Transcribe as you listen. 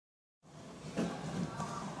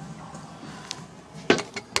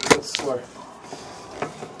What's the score?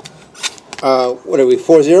 What are we,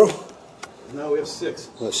 4-0? No, we have 6.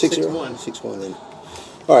 6-0? 6-1 then.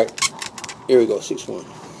 Alright, here we go, 6-1.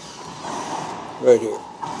 Right here.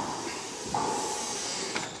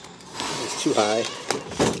 It's too high.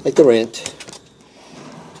 Like the rent.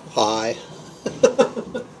 Too high.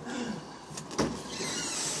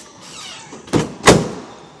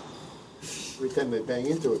 Every time they bang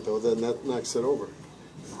into it, though, then that knocks it over.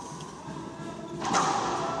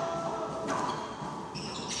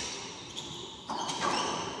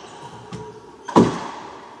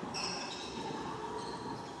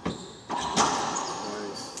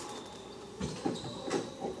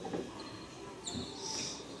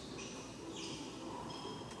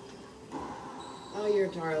 Oh, you're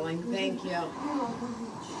darling. Thank you.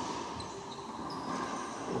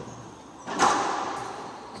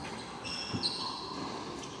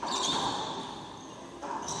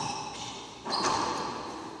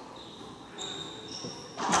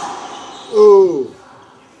 Ooh.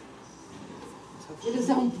 With his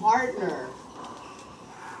own partner.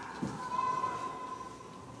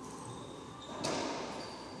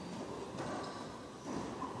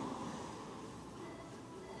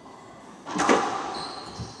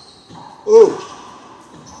 Ooh.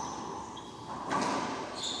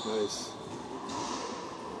 Nice.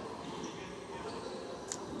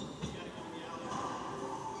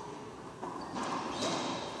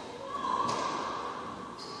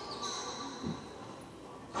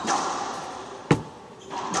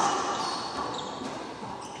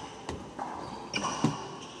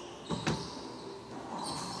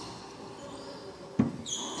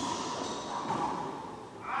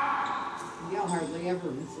 Miguel hardly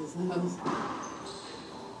ever misses those.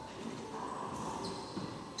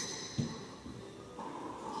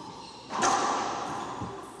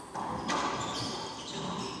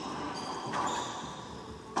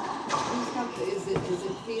 Is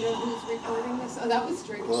it Fito who's recording this? Oh, that was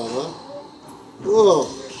straight. Whoa.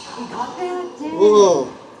 You got that? Dang.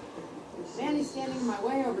 Whoa. Manny's standing in my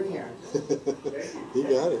way over here. He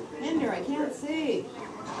got it. Hinder, I can't see.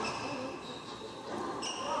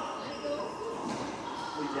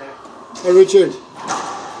 Hey, Richard. Nice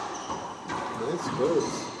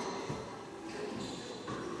goes.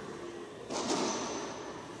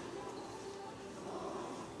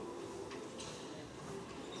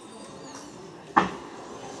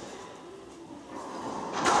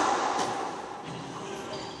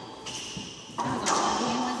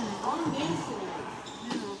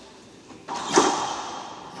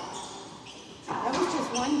 That was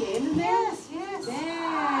just one game in there? Yes, yes.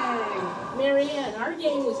 Dang. Marianne, our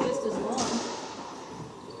game was just as long.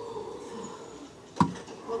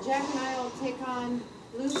 Well, Jack and I will take on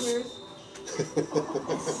losers. That's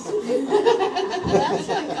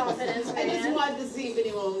some confidence, I just man. wanted to see if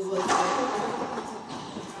anyone was listening.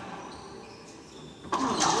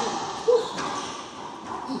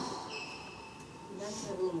 That's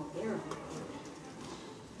a little more air on it.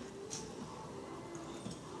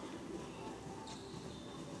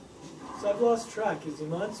 So I've lost track. Is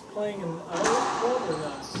Imants playing in our club or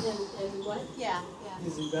not? And what? Yeah,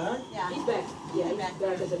 Is he back? yeah. He's back. Yeah, he's Back.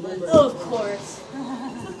 back as a member. Oh, of course.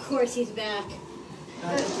 Of course he's back.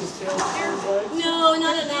 Not with his tail between his legs? No,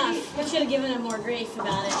 not enough. I should have given him more grief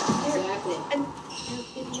about it. Exactly.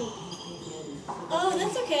 Oh,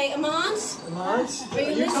 that's okay. Imants? Imants? Are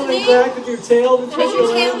you coming listening? back with your tail between With your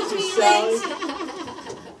your tail legs? between you your legs? Sally?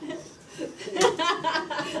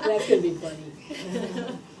 That's gonna be funny.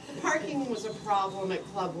 Parking was a problem at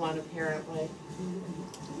Club 1, apparently.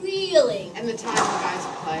 Really? And the time the guys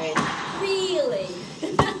played. Really?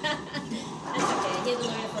 That's okay. He had to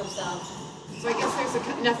learn it for himself. So I guess there's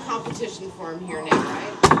enough competition for him here now,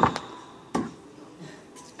 right?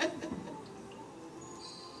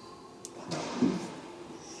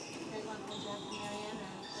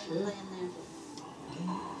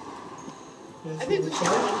 I think we should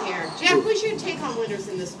go in here. Jack, we should take on winners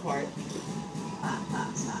in this court.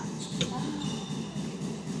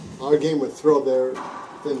 Our game would throw their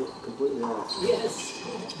thing completely off. Yes.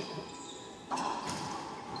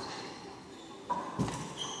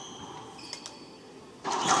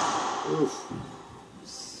 Oof.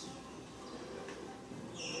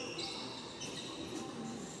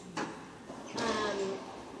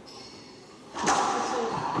 So,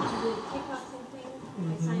 the kickboxing thing, I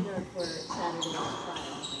signed her for Saturday and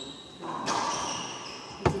Friday.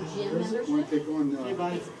 It's a gym membership Want to take on Hey,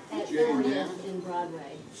 buddy. at Jay and Thornhill Dan? in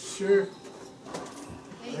Broadway. Sure.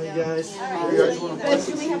 Hey, guys. Yeah. You guys want to But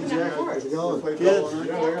should we have enough How's court? it going? play Good. ball on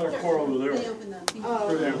Yeah, I got a core over there. They opened the ping Oh.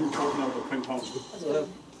 For them, who's holding up the ping pong. What's up,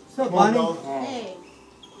 Come on, Bonnie? Bill. Oh. Hey,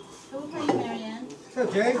 who are playing, Marianne? What's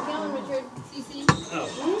up, Jay? How's it going, Richard? CC? Oh.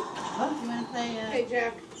 You want to play, Hey,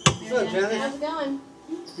 Jack. What's up, Janet? How's it going?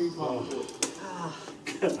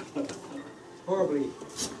 Horribly.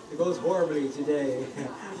 It goes horribly today.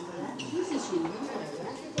 Jesus, you know.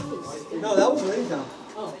 No, that was Raintown.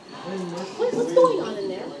 Oh. What's going on in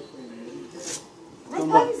there?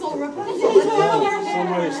 Rapunzel,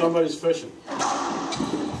 Rapunzel. Somebody's fishing. How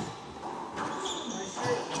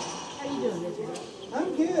you doing, Richard?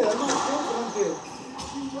 I'm good. I'm not sick, but I'm good.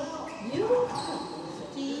 You?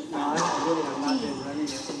 Tea? No, I'm not been running.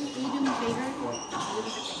 Can you do me a favor?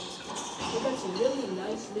 We got some really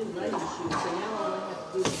nice new running shoes, so now all I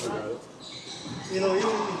have to do is run. You know, even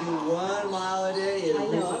if you do 1 mile a day, I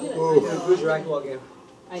know, it'll boost your racquetball game.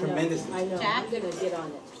 Tremendously. I know, I'm going to get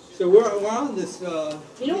on it. So we're on this, You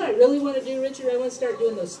know what I really want to do, Richard? I want to start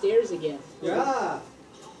doing those stairs again. yeah.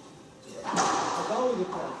 That's always a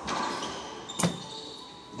plan.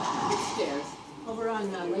 Stairs. Over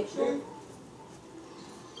on Lakeshore?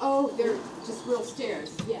 Oh, they're just real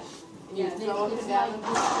stairs. Yeah. You Yeah, go up it's and down.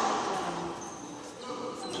 like,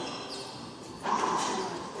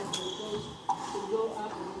 you go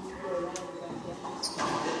up and then you go around and back.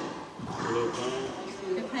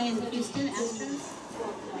 They're playing Houston Astros.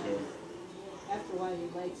 After a while, your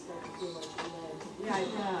legs start to feel like your legs. Yeah, I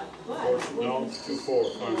bet. But, No,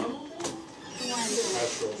 2-4. Fine.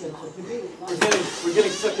 We're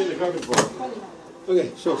getting sucked in the garbage ball.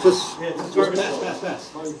 Okay, so this. Yeah, it's garbage ball.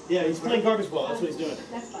 Fast. Yeah, he's playing garbage ball. That's what he's doing.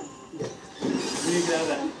 that's fine. We need to have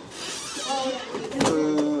that.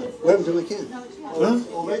 What happened to my can? Huh?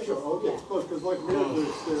 Oh, make sure, okay, because like me,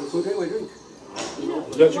 there's, Who drank my drink?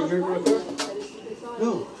 Is that your drink right there?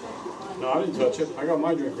 No. No, I didn't touch it. I got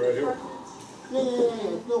my drink right here. yeah.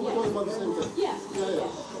 No, we're talking about the same thing. Yeah. Yeah.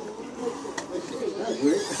 That's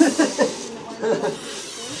weird.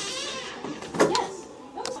 Yes.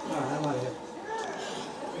 Alright, I'm out of here.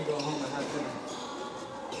 Let me go home and have dinner.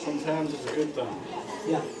 Sometimes it's a good thing.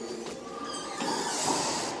 Yeah.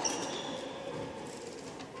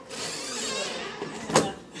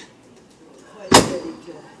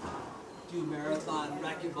 Do marathon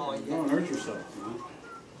racquetball yet. Don't hurt yourself, man.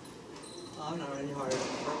 I'm not running hard enough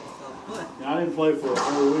to hurt myself, but Yeah, I didn't play for a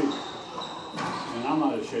whole week. And I'm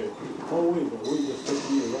out of shape. Whole week, but we just took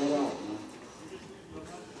me right out, man.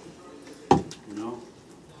 You know?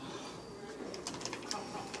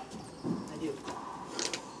 I do.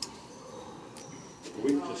 The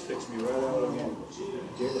week just takes me right out again.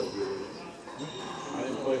 I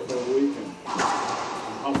didn't play for a week and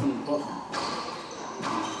I'm huffing and puffing.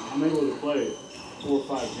 I'm able to play 4 or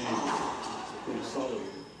 5 games. Pretty solid.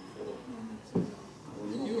 If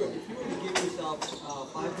you were to give yourself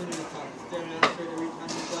 500 Stairmaster every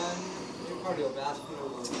time you're done, your cardiovascular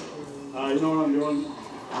will improve. You know what I'm doing?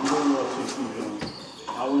 I'm doing what CC's doing.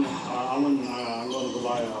 I'm going to go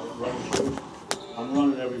buy running shoes. I'm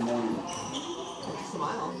running every morning.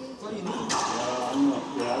 Smile. That's all you need.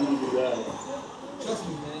 I'm gonna do that. Trust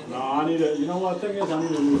me, man. No, I need to. You know what? The thing is, I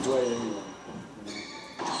need to lose weight anyway.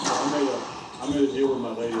 So I made a deal with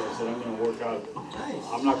my lady. I said I'm gonna work out. Nice.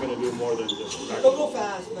 I'm not gonna do more than just. Don't go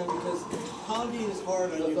fast, man, because pounding is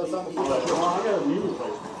hard on you. Well, I got a knee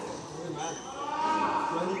replacement. Doesn't matter.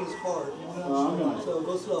 Running is hard. I'm gonna. So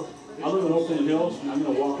go slow. I live in Oakland Hills. I'm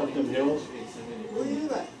gonna walk up them hills. Where do you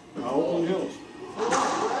live at? Oakland Hills.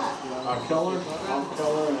 Keller, off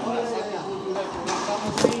Keller, and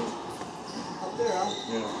Up there, huh?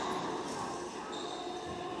 yeah.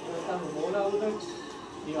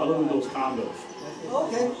 Yeah. I live in those condos.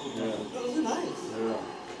 Okay. Yeah. Those are nice.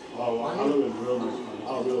 Yeah. Oh, I live in real nice condos. I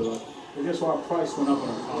really like. But guess what? Our price went up on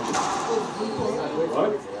our condos. What?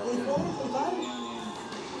 What?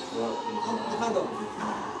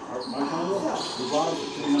 My condo? We bought it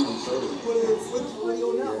for $330. What do you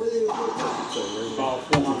own now? What do you It's about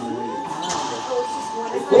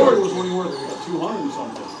 $480. Before it was when you were 200 and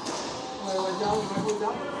something.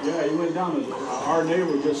 Yeah, he went down. Our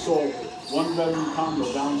neighbor just sold 1-bedroom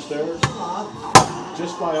condo downstairs,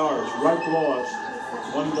 just by ours, right below us.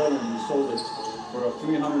 1 bedroom, he sold it for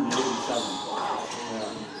 $387.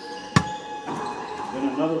 Yeah. Then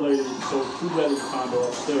another lady sold 2-bedroom condo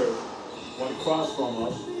upstairs, went across from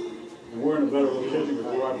us, and we're in a better location because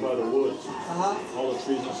we're right by the woods, all the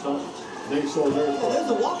trees and stuff. They sold theirs. Oh, there's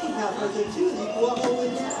a walking path right there too. You can walk all the way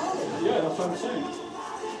to your college. Yeah, that's what I'm saying.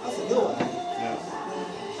 That's a good one. Yeah.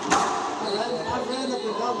 I've ran up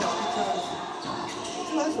and down that because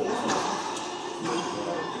it's a nice one.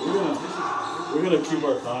 We're gonna keep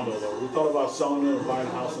our condo though. We thought about selling it and buying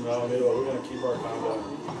a house in Alameda, but we're gonna keep our condo.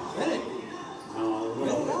 Rent it. No, we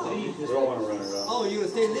don't want to rent it out. Oh, you're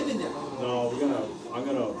gonna stay living there? No, I'm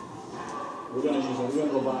gonna We're gonna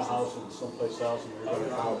go buy a house in someplace else, and we're gonna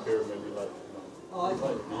come up here maybe like,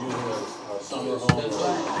 using a summer home.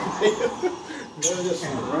 They're just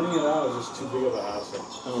running it out is just too big of a hassle.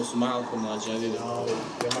 Ono su malko mlađe, vidi. No,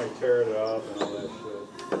 they might tear it up and all that shit.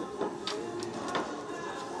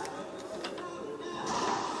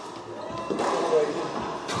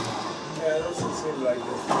 Yeah, it doesn't seem like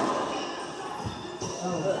this.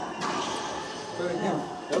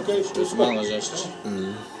 Okay, To su malo žešći.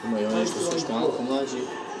 Imaju oni što su još malko mlađi.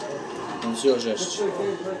 Oni su još žešći.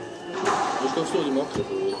 Viš kako su ljudi mokri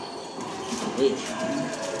tu vidi. Vidiš?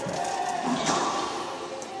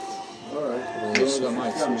 Ovo ga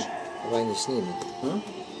majk smiš. Ovaj ne snimi.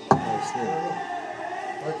 Ovaj snimi.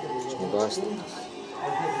 Ćemo basti.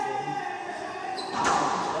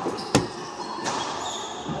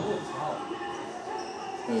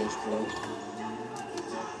 Vidiš pravo.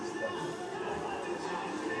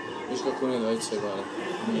 Viš kako ne dvojice gledali.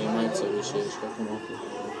 Nije majica više, viš kako mokri.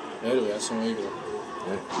 Evo, ja sam igrao.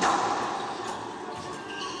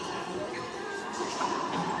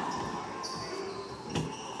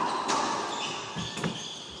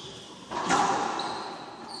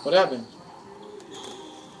 What happened?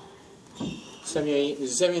 Send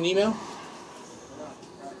me an email?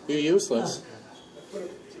 You're useless.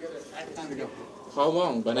 How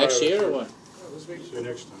long? By next year or what? See you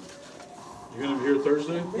next time. You gonna be here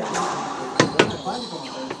Thursday? Is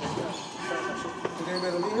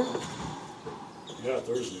anybody be here? Yeah,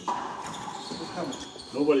 Thursday. Who's coming?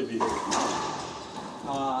 Nobody be here.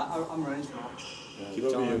 I'm ready.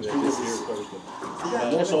 They'll be here Thursday.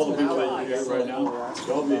 Most all the people that you got right now,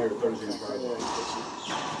 they'll be here Thursday and Friday.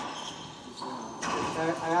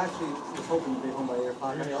 I actually was hoping to be home by 8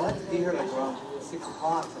 o'clock. I mean, I like to be here like around 6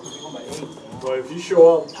 o'clock, so I can be home by 8. Well, if you show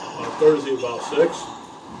up on Thursday about 6,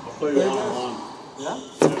 I'll play you one-on-one. Yeah?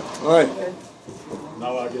 Yeah. All right. Okay.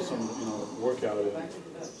 Now I'll get some, work out of it.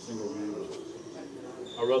 Single games.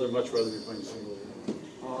 I'd much rather be playing single games.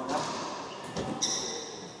 Oh, yeah.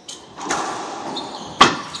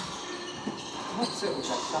 I'm upset with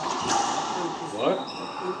that shot. What?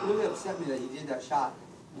 It really upset me that he did that shot.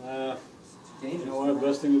 You Dangerous. know what?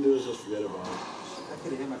 Best thing to do is just forget about it. That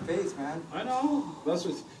could have hit my face, man. I know. That's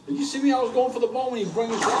what. Did you see me? I was going for the ball when he brought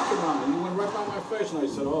his rocket around, and he went right by my face, and I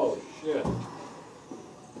said, "Oh shit!"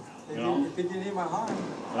 If it didn't hit my arm.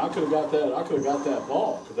 And I could have got that. I could have got that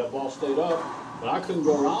ball because that ball stayed up, but I couldn't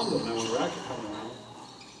go around him. And when the racket come around,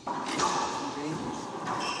 Dangerous.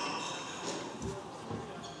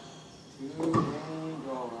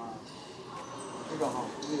 Go around. We go home.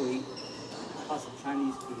 We'll eat. Got some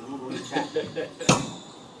Chinese food. We'll go eat that.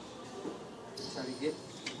 Try to get.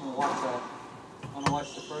 I'm gonna watch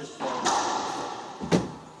the first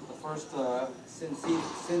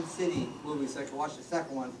Sin City movie, so I can watch the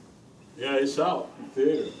second one. yeah, it's out in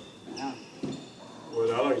theater. Yeah.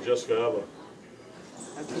 Well, I like Jessica Alba.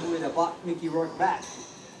 That's the movie that brought Mickey Rourke back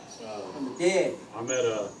from the dead.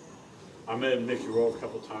 I met Mickey Rourke a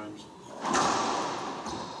couple times. I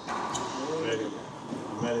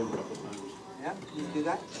met him a couple times. Yeah, you do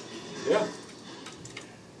that? Yeah.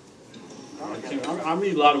 I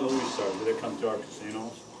meet a lot of movie stars that come to our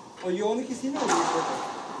casinos. Oh, you own the casino or you work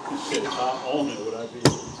there? Shit, if I own it, would I be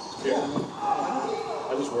here?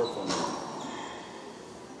 I just work for them.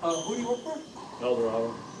 Who do you work for?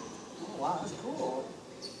 Eldorado. Oh, wow, that's cool.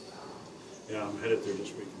 Yeah, I'm headed there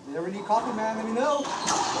this weekend. If you ever need coffee, man, let me know.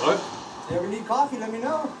 What? If you ever need coffee, let me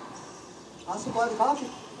know. I'll supply the coffee.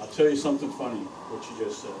 I'll tell you something funny, what you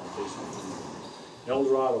just said. I'll tell you something funny.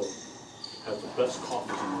 Eldorado has the best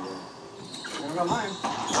coffees in the world. Never got mine.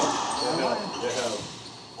 They have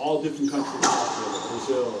all different countries,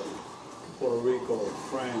 Brazil, Puerto Rico,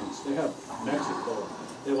 France. They have Mexico.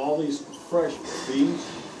 They have all these fresh beans,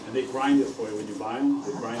 and they grind it for you when you buy them.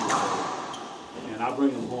 They grind it for you. And I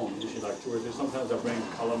bring them home, usually like 2 or 3. Sometimes I bring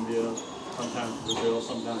Colombia, sometimes Brazil,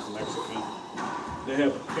 sometimes Mexican. They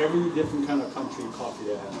have every different kind of country coffee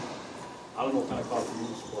they have. I don't know what kind of coffee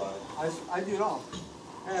you supply. I do it all.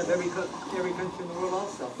 I have every country in the world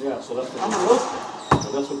also. Yeah, so that's what I'm a roaster.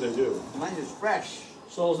 So that's what they do. Mine is fresh.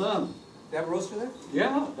 So is them. They have a roaster there?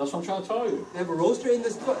 Yeah, that's what I'm trying to tell you. They have a roaster in the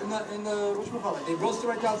whatchamacallit? They roast it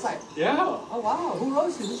right there outside. Yeah. Oh wow, who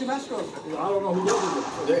roasts it? Who's your master roaster? I don't know who does it,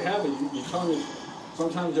 but they have it. You tell me,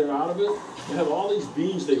 sometimes they're out of it. They have all these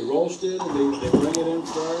beans they roasted, and they bring it in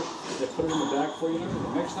fresh. They put it in the bag for you and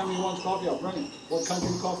everything. Next time you want coffee, I'll bring it. What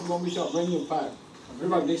country coffee you want me to? I'll bring you a pack. They're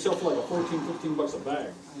like, they sell for like a 14, 15 bucks a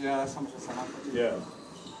bag. Yeah, that's how much I sell out for. Yeah.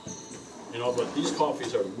 You know, but these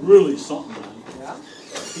coffees are really something, man. Yeah?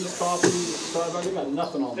 These coffees, Starbucks, they got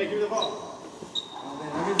nothing on them. Well, then,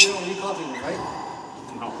 every day we coffee, right?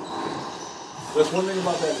 No. That's one thing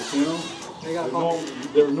about that casino. They got coffee.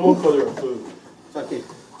 They're known for their food. Fuck it.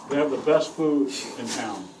 They have the best food in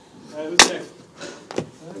town. Who's next?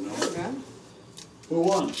 You know? Who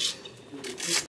won?